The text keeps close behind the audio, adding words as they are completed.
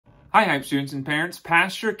Hi Hype students and parents,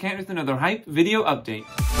 Pastor Kent with another Hype video update.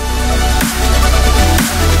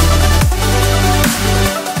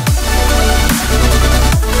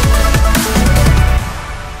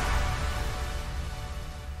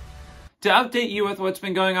 To update you with what's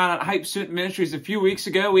been going on at Hype Student Ministries, a few weeks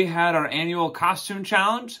ago we had our annual costume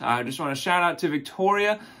challenge. I just want to shout out to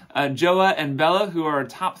Victoria, Joa, and Bella, who are our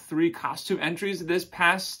top 3 costume entries this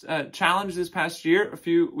past challenge this past year, a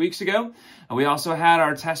few weeks ago. We also had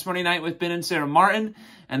our testimony night with Ben and Sarah Martin,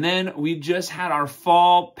 and then we just had our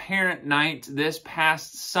fall parent night this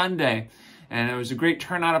past Sunday. And it was a great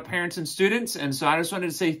turnout of parents and students. And so I just wanted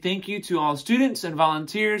to say thank you to all students and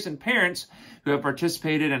volunteers and parents who have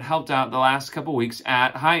participated and helped out the last couple weeks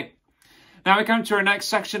at Hype. Now we come to our next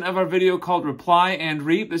section of our video called Reply and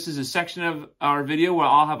Reap. This is a section of our video where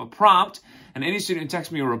I'll have a prompt, and any student who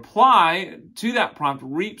texts me a reply to that prompt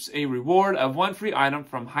reaps a reward of 1 free item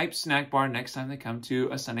from Hype Snack Bar next time they come to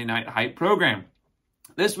a Sunday night Hype program.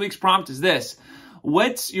 This week's prompt is this: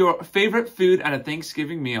 what's your favorite food at a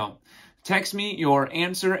Thanksgiving meal? Text me your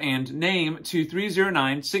answer and name to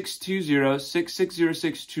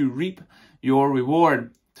 309-620-6606 to reap your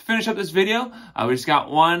reward. To finish up this video, we just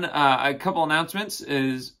got a couple announcements.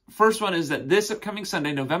 First one is that this upcoming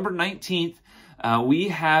Sunday, November 19th, we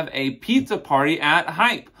have a pizza party at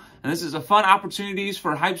Hype. And this is a fun opportunity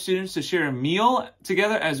for Hype students to share a meal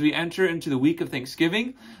together as we enter into the week of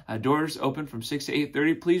Thanksgiving. Doors open from 6 to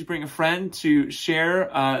 8:30. Please bring a friend to share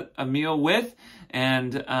a meal with.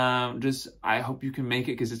 And I hope you can make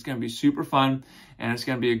it because it's going to be super fun. And it's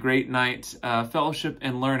going to be a great night, fellowship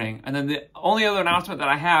and learning. And then the only other announcement that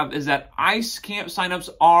I have is that ICE camp signups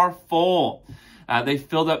are full. They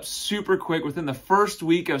filled up super quick within the first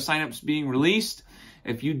week of signups being released.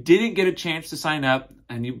 If you didn't get a chance to sign up,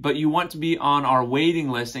 but you want to be on our waiting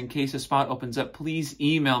list in case a spot opens up, please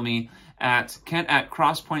email me at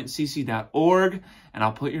kent@crosspointcc.org, and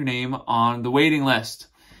I'll put your name on the waiting list.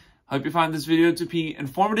 I hope you find this video to be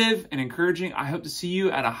informative and encouraging. I hope to see you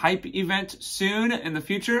at a Hype event soon in the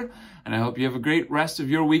future, and I hope you have a great rest of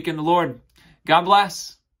your week in the Lord. God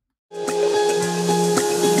bless.